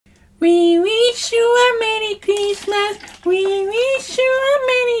We wish you a Merry Christmas. We wish you a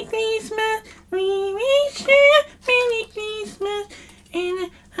Merry Christmas. We wish you a Merry Christmas and a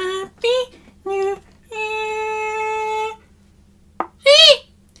Happy New Year. 3,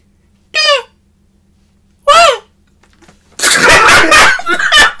 2, 1. 食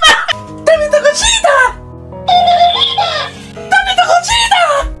べてほしいだ。食べてほしいだ。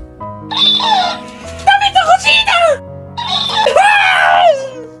食べてほしいだ。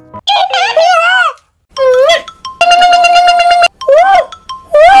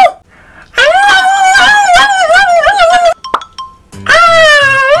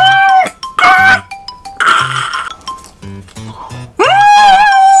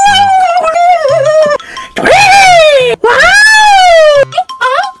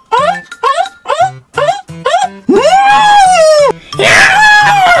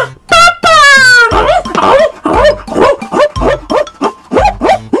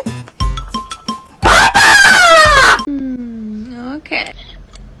Okay.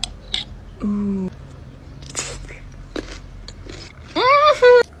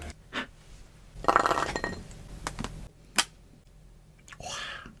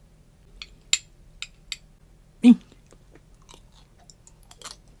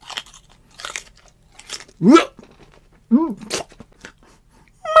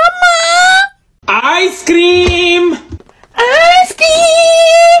 Ice cream! Ice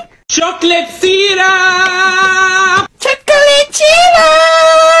cream! Chocolate syrup! Chocolate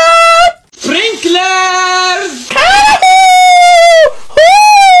syrup! Sprinklers!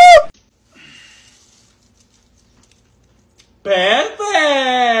 Perfect!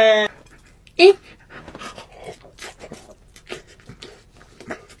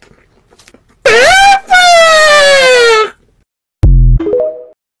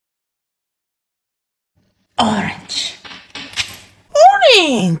 Orange.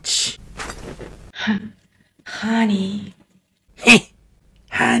 Orange. Honey. Hey,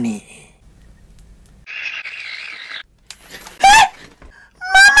 honey.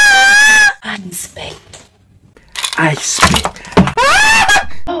 Mama! Ice pick. Ice pick.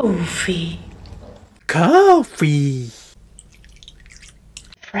 Coffee. Coffee.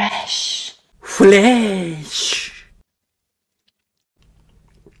 Fresh. Fresh.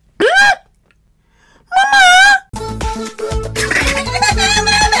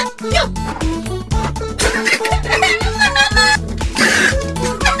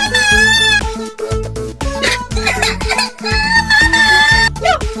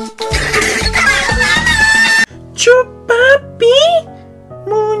 Chupapi,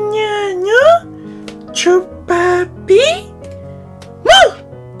 muñaño, chupapi, mu,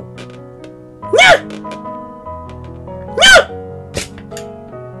 ña, ña.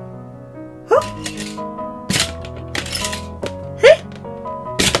 Huh? Eh?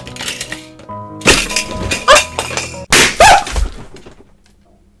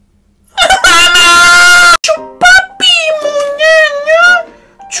 Chupapi, muñaño,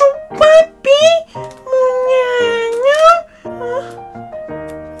 chupapi.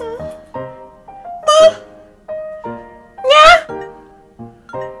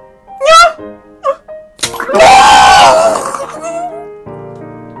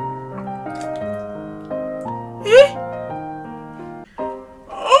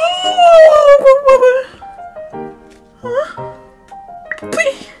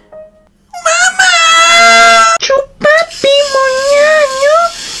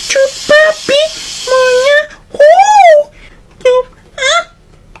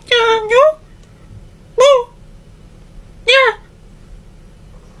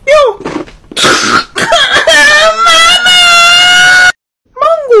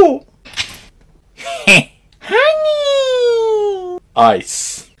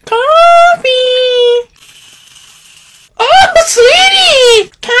 Ice. Coffee. Oh,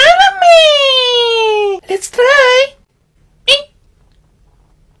 sweetie! Caramel! Let's try.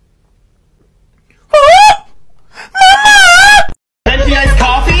 Oh! Mama! Venti iced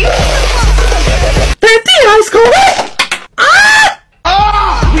coffee? Venti iced coffee? Ah!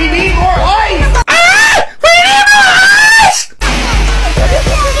 Ah! We need more ice! Ah! We need more ice!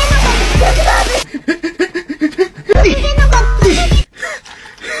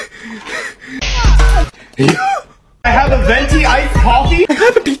 I have a venti iced coffee? I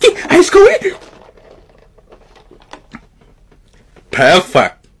have a venti iced coffee.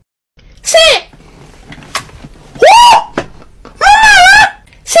 Perfect. Sit! Whoa! Mama!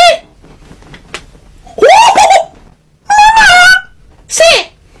 Sit! Whoa! Mama!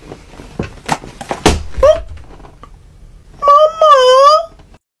 Sit! Mama!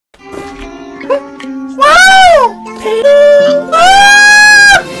 Wow!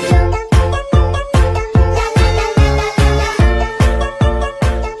 Ah!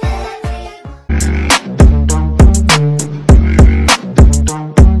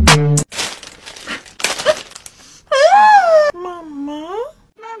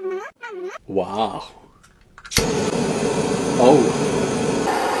 Wow. Oh.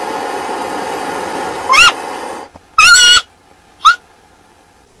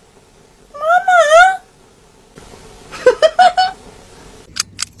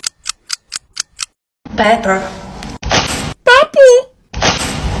 Pepper. Papu.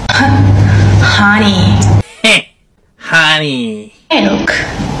 Honey. Honey. Milk.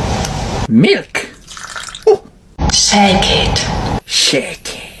 Milk. Shake it.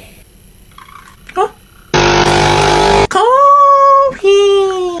 Shake it. Coffee.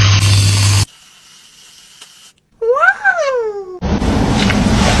 Wow.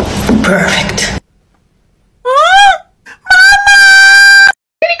 Perfect. Mama!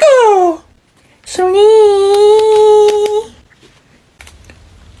 Here we go. 3,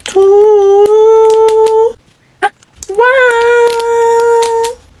 2, 1.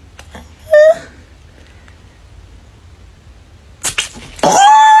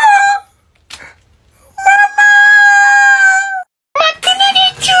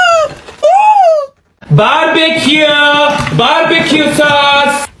 Barbecue! Barbecue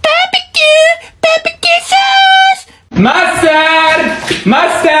sauce! Barbecue sauce! Mustard!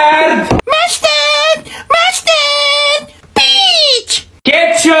 Mustard! Mustard! Peach!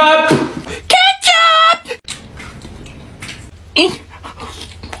 Ketchup! Ketchup!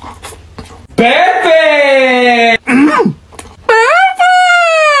 Perfect! Perfect!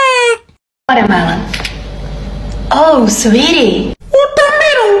 Watermelon. Oh, sweetie.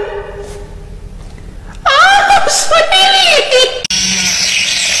 Watermelon! Oh, sweetie!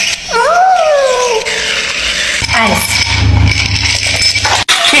 Ice.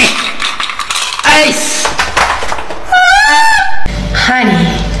 Ice. Honey.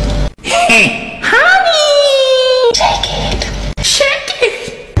 Honey! Shake it. Shake it!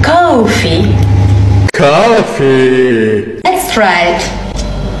 Coffee. Coffee. Let's try it.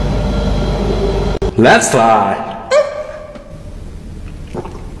 Let's try.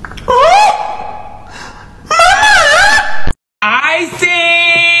 Icing!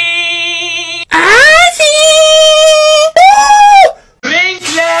 Icing!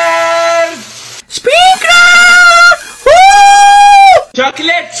 Sprinklers! Sprinkler! Woo!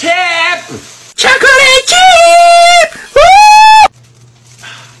 Chocolate chip! Chocolate chip! Woo!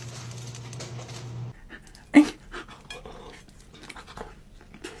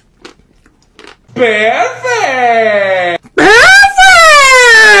 Perfect!